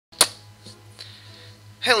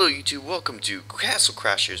Hello YouTube, welcome to Castle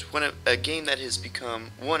Crashers, a game that has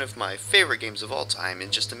become one of my favorite games of all time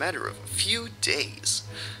in just a matter of a few days.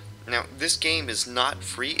 Now, this game is not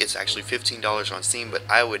free, it's actually $15 on Steam, but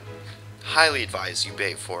I would highly advise you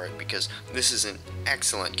pay for it because this is an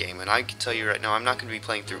excellent game, and I can tell you right now, I'm not going to be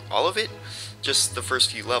playing through all of it, just the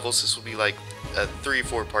first few levels. This will be like a 3 or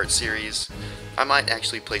 4 part series. I might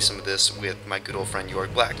actually play some of this with my good old friend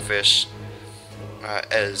York Blackfish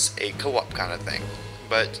as a co-op kind of thing.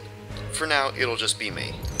 But for now, it'll just be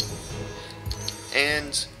me.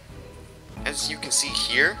 And as you can see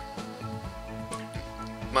here,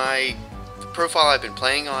 my profile I've been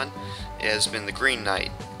playing on has been the Green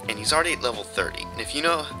Knight, and he's already at level 30. And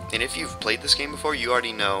if you've played this game before, you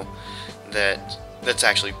already know that that's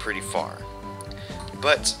actually pretty far.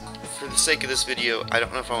 But for the sake of this video, I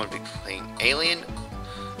don't know if I want to be playing Alien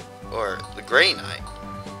or the Grey Knight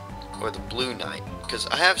or the Blue Knight, because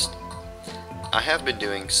I have been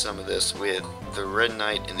doing some of this with the Red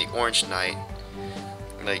Knight and the Orange Knight,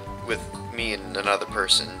 like with me and another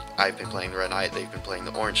person. I've been playing the Red Knight, they've been playing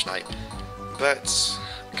the Orange Knight, but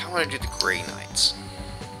I kind of want to do the Grey Knights.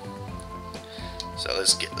 So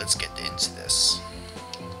let's get into this.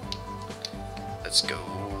 Let's go.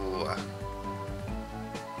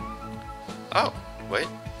 Oh, wait.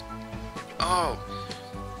 Oh,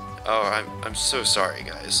 I'm so sorry,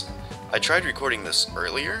 guys. I tried recording this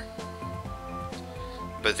earlier,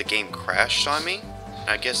 but the game crashed on me.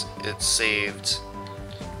 I guess it saved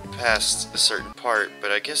past a certain part,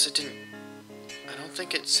 but I guess it didn't. I don't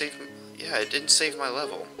think it saved. Yeah, it didn't save my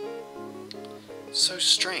level. So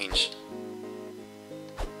strange.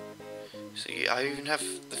 See, I even have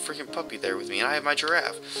the freaking puppy there with me, and I have my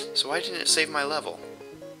giraffe. So why didn't it save my level?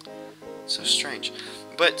 So strange.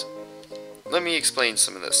 But let me explain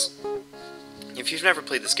some of this. If you've never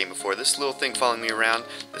played this game before, this little thing following me around,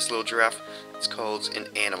 this little giraffe, it's called an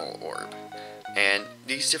animal orb. And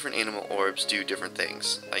these different animal orbs do different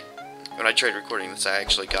things. Like, when I tried recording this, I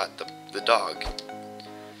actually got the dog.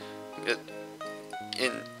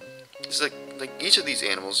 It's like each of these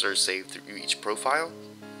animals are saved through each profile.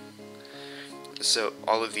 So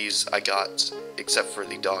all of these I got, except for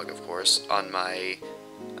the dog, of course, on my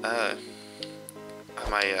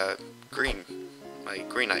Green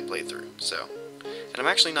Knight playthrough. So, and I'm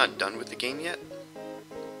actually not done with the game yet.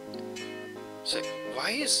 So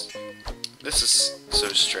why is this so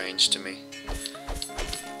strange to me?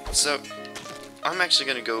 So I'm actually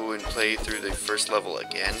gonna go and play through the first level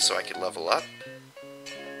again so I can level up.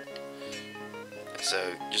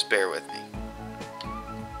 So just bear with me.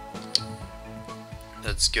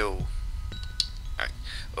 Let's go. Alright.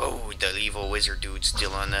 Oh, the evil wizard dude's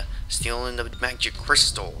stealing the magic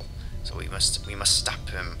crystal. So we must stop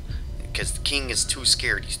him because the king is too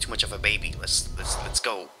scared. He's too much of a baby. Let's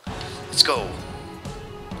go. Let's go.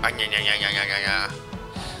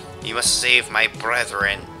 You must save my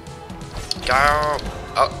brethren. Go.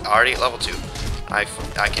 Oh, already at level 2. I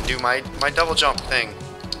can do my double jump thing.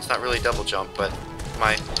 It's not really double jump, but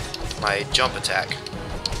my jump attack.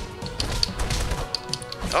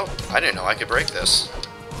 Oh, I didn't know I could break this.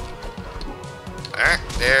 Ah,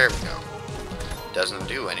 there we go. Doesn't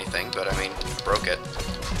do anything, but I mean, broke it.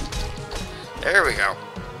 There we go.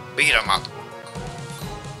 Beat him up.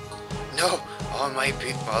 No, all my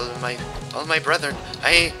brethren.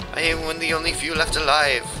 I am one of the only few left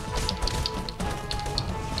alive.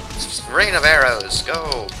 Rain of arrows,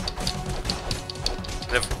 go.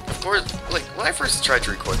 And of course, like when I first tried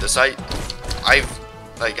to record this, I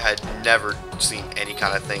had never seen any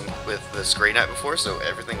kind of thing with this Grey Knight before, so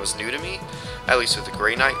everything was new to me. At least with the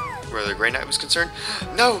Grey Knight, where the Grey Knight was concerned.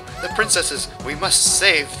 No, the princesses, we must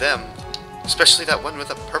save them. Especially that one with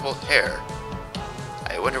the purple hair.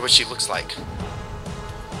 I wonder what she looks like.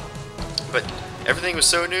 But everything was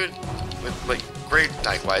so new, with like Grey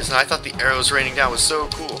Knight wise, and I thought the arrows raining down was so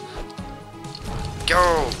cool.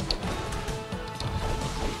 Go!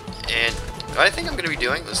 And what I think I'm going to be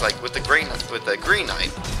doing is like with the Green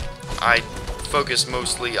Knight, I focus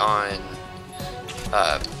mostly on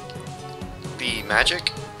the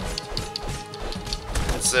magic.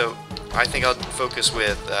 And so I think I'll focus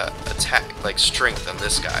with attack, like strength on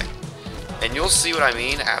this guy. And you'll see what I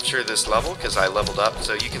mean after this level, because I leveled up.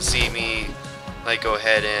 So you can see me like go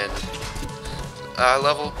ahead and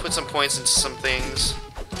put some points into some things.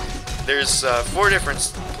 There's 4 different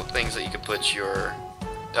things that you can put your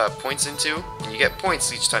points into, and you get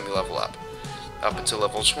points each time you level up. Up until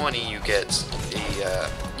level 20, you get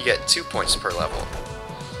 2 points per level.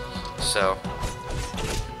 So,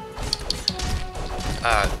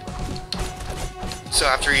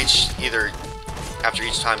 after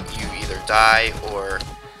each time you either die or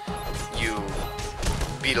you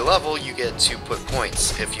beat a level, you get to put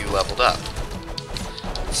points if you leveled up.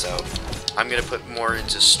 So I'm gonna put more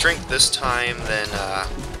into strength this time than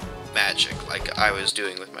magic, like I was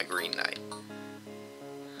doing with my Green Knight.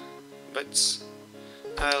 But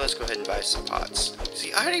let's go ahead and buy some pots.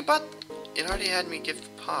 See, I already bought. It already had me give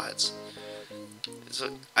pots.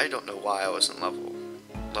 So I don't know why I wasn't level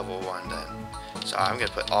 1 then. So I'm gonna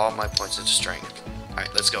put all my points into strength. All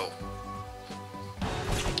right, let's go.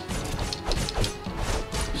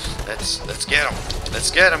 Let's get him. Let's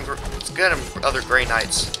get him. Let's get him, other Grey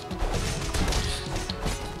Knights.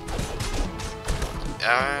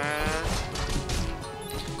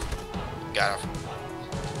 Got him.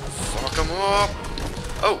 Fuck him up.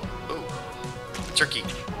 Oh, turkey.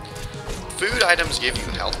 Food items give you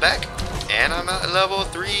health back, and I'm at level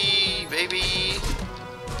 3, baby.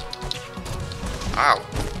 Ow.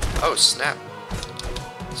 Oh, snap.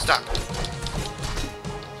 Stop.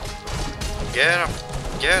 Get him.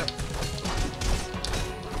 Get him.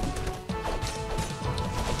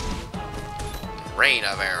 Rain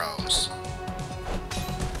of arrows.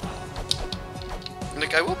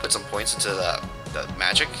 Like, I will put some points into the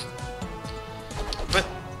magic, but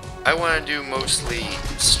I want to do mostly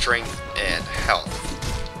strength and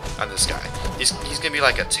health on this guy. He's gonna be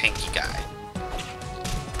like a tanky guy.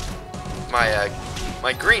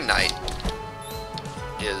 My Green Knight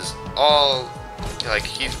is all like,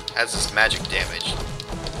 he has this magic damage,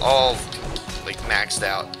 all like maxed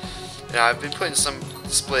out. Now I've been putting some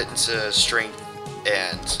split into strength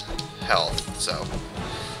and health. So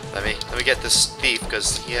let me get this thief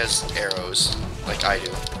because he has arrows like I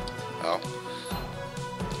do. Oh.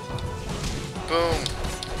 Boom.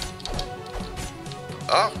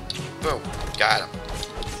 Oh. Boom. Got him.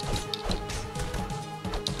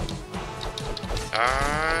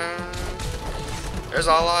 There's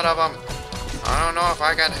a lot of them. I don't know if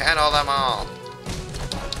I can handle them all.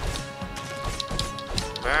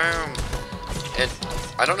 Boom. And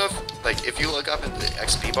I don't know if, like, if you look up in the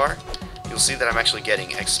XP bar, you'll see that I'm actually getting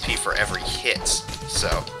XP for every hit.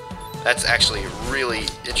 So that's actually a really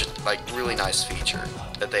really nice feature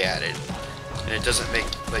that they added. And it doesn't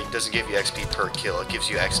doesn't give you XP per kill, it gives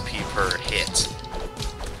you XP per hit.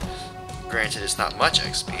 Granted, it's not much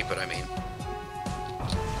XP, but I mean,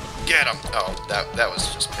 get him! Oh, that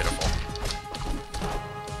was just pitiful.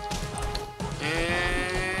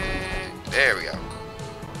 And there we go.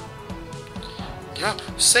 No,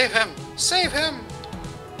 save him! Save him!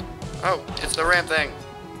 Oh, it's the ram thing.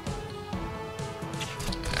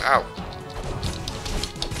 Ow.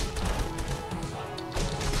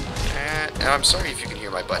 And I'm sorry if you can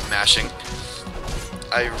hear my button mashing.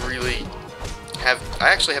 I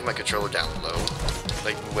actually have my controller down low,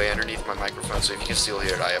 like way underneath my microphone, so if you can still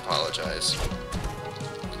hear it, I apologize.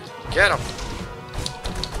 Get him!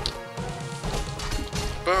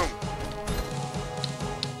 Boom!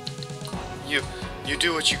 You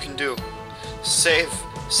do what you can do. Save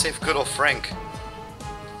good old Frank.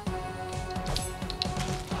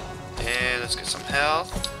 And let's get some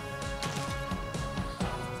health.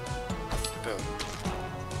 Boom.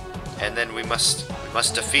 And then we must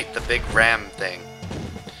defeat the big ram thing.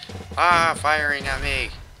 Ah, firing at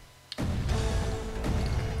me.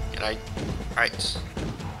 And right.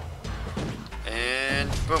 And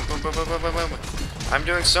boom, boom, boom, boom, boom, boom, boom. I'm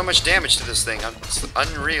doing so much damage to this thing. It's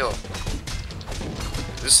unreal.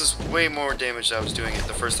 This is way more damage than I was doing it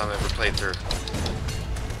the first time I ever played through.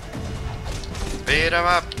 Beat him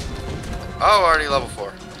up. Oh, already level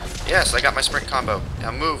 4. Yes, I got my sprint combo.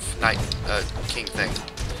 Now move, Knight, King thing.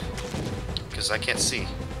 Because I can't see.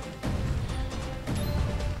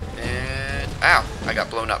 And, ow, I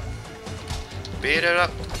got blown up. Beat it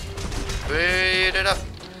up. Beat it up.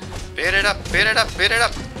 Beat it up, beat it up, beat it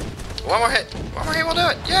up. One more hit will do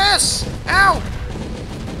it. Yes! Ow!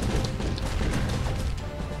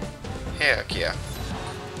 Heck yeah.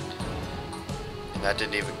 And that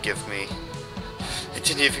didn't even give me... It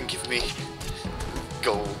didn't even give me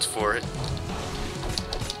gold for it.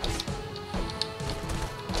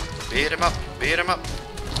 Beat him up, beat him up.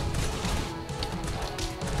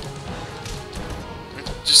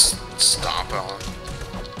 Just stomp on him.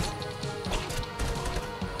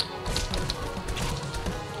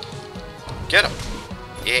 Get him!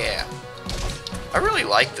 Yeah! I really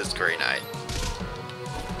like this Grey Knight.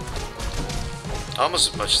 Almost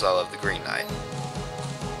as much as I love the Green Knight.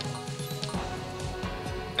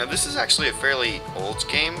 Now this is actually a fairly old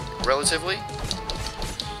game, relatively.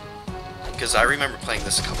 Because I remember playing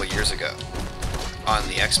this a couple years ago on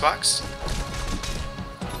the Xbox.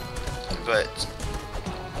 But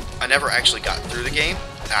I never actually got through the game.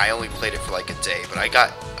 I only played it for like a day, but I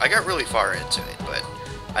got really far into it, but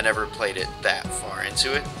I never played it that far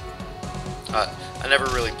into it. I never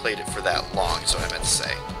really played it for that long, is what I meant to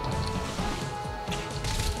say.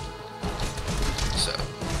 So,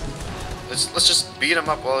 let's just beat them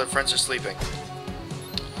up while their friends are sleeping.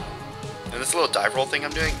 And this little dive roll thing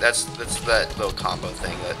I'm doing, that's that little combo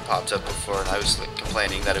thing that popped up before, and I was like,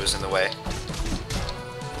 complaining that it was in the way.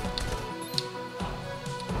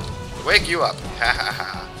 Wake you up! Ha ha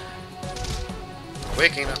ha!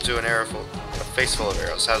 Waking up to a face full of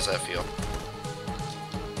arrows. How does that feel?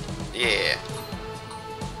 Yeah.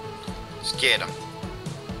 Just get him.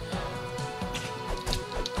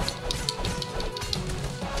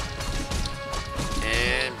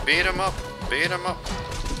 And beat him up. Beat him up.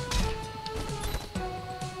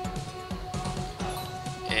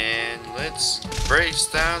 And let's brace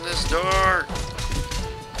down this door.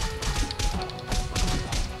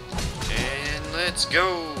 And let's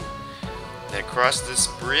go. And across this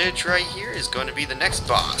bridge right here is going to be the next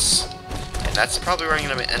boss. And that's probably where I'm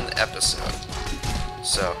going to end the episode.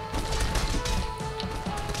 So,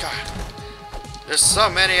 God, there's so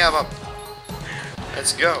many of them.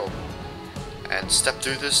 Let's go. And step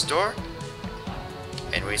through this door.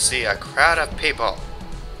 And we see a crowd of people.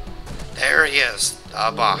 There he is,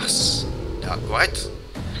 the boss. What?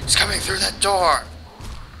 He's coming through that door.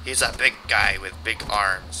 He's a big guy with big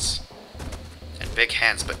arms. And big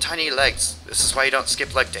hands, but tiny legs. This is why you don't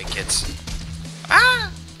skip leg day, kids.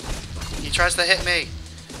 Ah! He tries to hit me.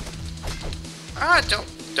 Ah,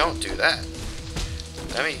 don't do that.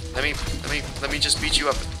 Let me just beat you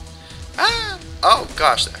up. Ah! Oh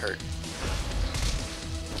gosh, that hurt.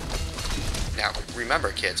 Now,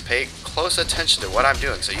 remember kids, pay close attention to what I'm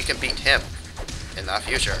doing so you can beat him in the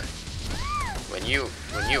future. When you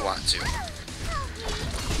want to.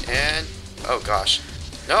 And oh gosh.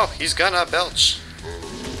 No, he's gonna belch.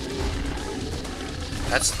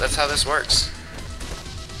 That's how this works.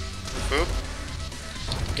 Boop.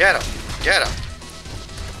 Get him. Get him.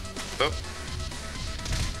 Boop.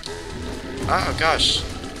 Oh gosh.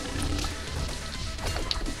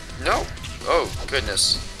 No. Oh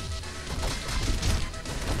goodness.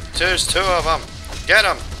 There's two of them. Get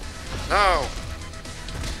them. No.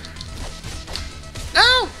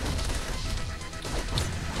 No.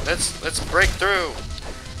 Let's break through.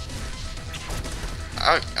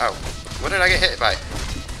 Oh. What did I get hit by?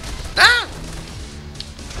 No.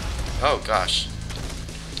 Oh gosh.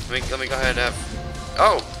 Let me go ahead and have.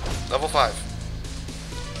 Oh, level 5.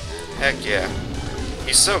 Heck yeah.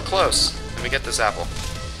 He's so close. Let me get this apple.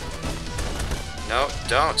 No,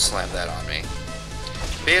 don't slam that on me.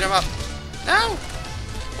 Beat him up. No!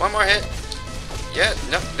 One more hit. Yeah,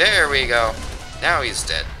 no, there we go. Now he's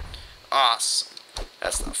dead. Awesome.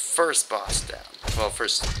 That's the first boss down. Well,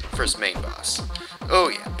 first main boss. Oh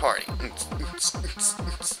yeah, party.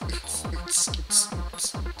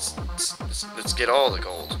 Let's get all the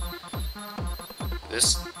gold.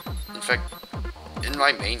 This, in fact, in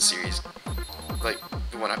my main series, like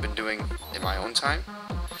the one I've been doing in my own time,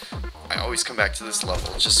 I always come back to this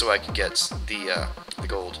level just so I can get the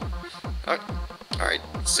gold. Alright,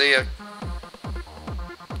 see ya.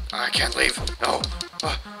 I can't leave. No.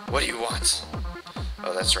 What do you want?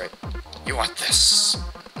 Oh, that's right. You want this.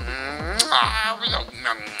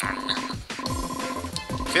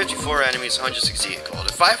 54 enemies, 168 gold,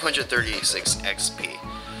 and 536 XP.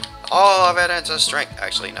 All of it into strength.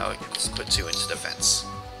 Actually, no, let's put 2 into defense.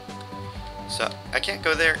 So, I can't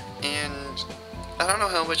go there, and I don't know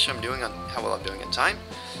how well I'm doing in time,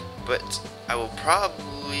 but I will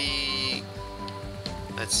probably,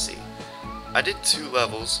 let's see, I did 2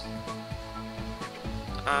 levels.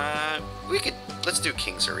 Let's do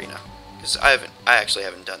King's Arena, because I actually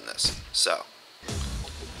haven't done this, so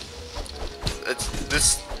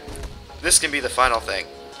this can be the final thing,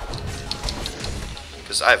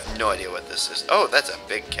 because I have no idea what this is. Oh, that's a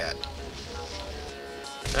big cat.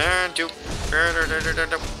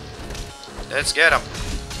 Let's get him.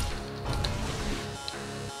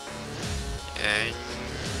 And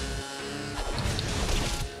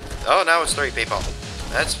oh, now it's 3 people.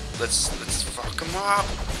 Let's fuck them up.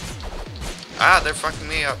 Ah, they're fucking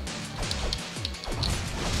me up.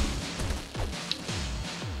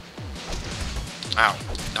 Ow,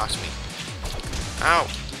 knocked me. Ow.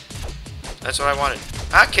 That's what I wanted.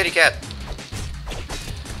 Ah, kitty cat.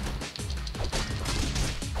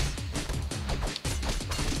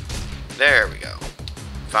 There we go.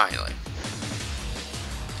 Finally.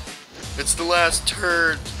 It's the last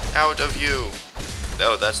turd out of you.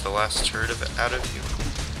 Oh, that's the last turd out of you?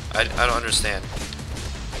 I don't understand.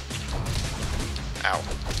 Ow.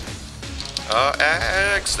 Oh,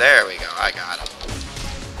 X. There we go. I got him.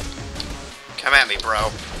 Come at me,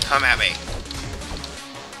 bro. Come at me.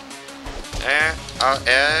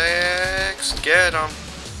 X, get him.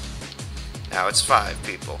 Now it's 5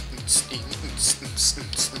 people.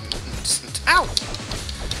 Ow!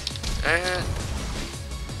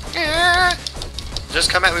 Just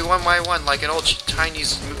come at me one by one like an old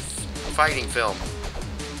Chinese fighting film.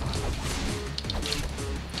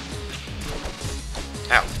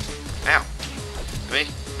 Ow. Ow.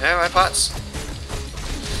 My pots.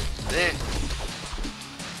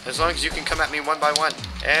 As long as you can come at me one by one.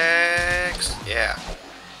 X. Yeah.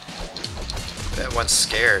 That one's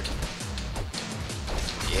scared.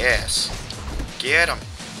 Yes. Get him.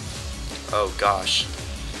 Oh gosh.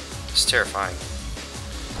 It's terrifying.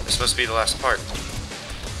 This must be the last part.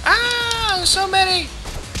 Ah! There's so many!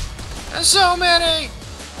 There's so many!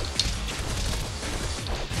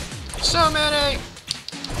 So many!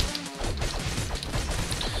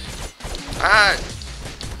 Ah!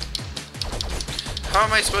 How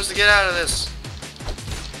am I supposed to get out of this?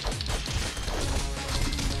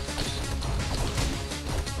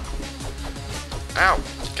 Ow!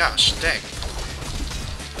 Gosh, dang.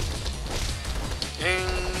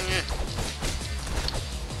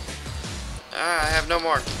 I have no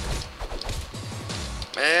more.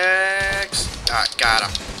 X. Ah, got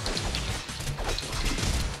him.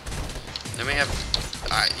 Let me have.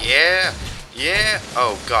 Yeah. Yeah.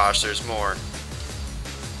 Oh gosh, there's more.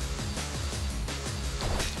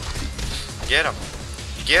 Get him.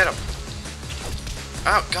 Get him.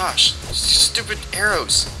 Oh gosh, stupid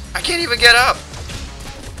arrows. I can't even get up.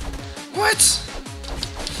 What?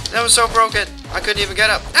 That was so broken. I couldn't even get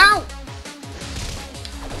up. Ow!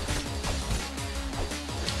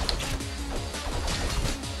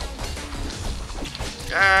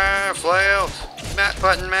 Ah, flail.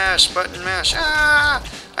 Button mash. Button mash. Ah!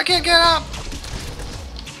 I can't get up.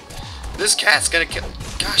 This cat's gonna kill.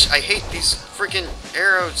 Gosh, I hate these freaking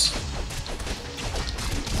arrows.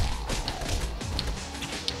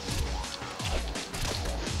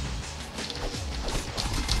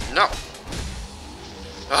 No.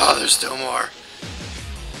 Oh, there's still more.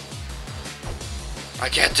 I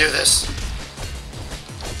can't do this.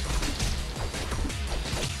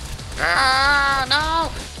 Ah, no!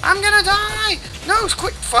 I'm gonna die! No,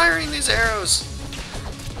 quit firing these arrows.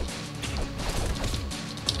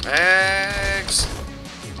 X.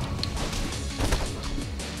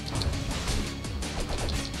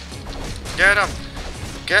 Get him!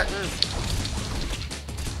 Getting.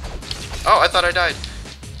 Oh, I thought I died.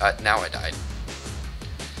 Now I died.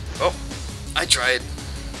 Oh, I tried.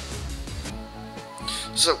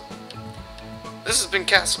 So, this has been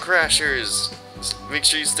Castle Crashers. Make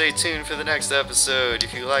sure you stay tuned for the next episode.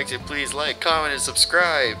 If you liked it, please like, comment, and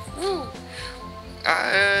subscribe. Woo!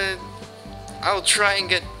 I'll try and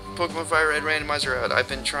get Pokemon Fire Red Randomizer out. I've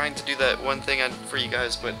been trying to do that one thing for you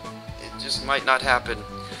guys, but it just might not happen.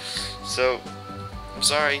 So, I'm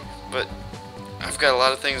sorry, but I've got a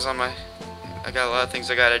lot of things on my... I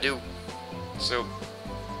gotta do. So,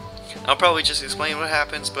 I'll probably just explain what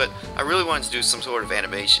happens, but I really wanted to do some sort of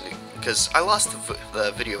animation, because I lost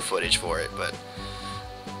the video footage for it, but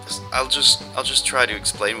I'll just try to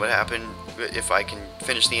explain what happened. If I can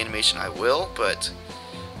finish the animation, I will, but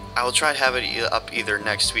I'll try to have it up either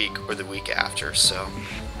next week or the week after. So,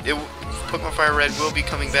 Pokemon Fire Red will be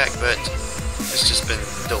coming back, but it's just been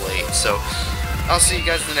delayed. So, I'll see you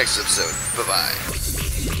guys in the next episode. Bye-bye.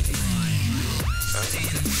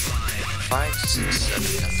 5, 6,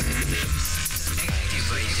 7, 8.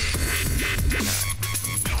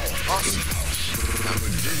 Awesome.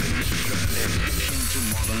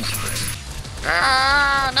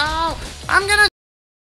 Ah, no! I'm gonna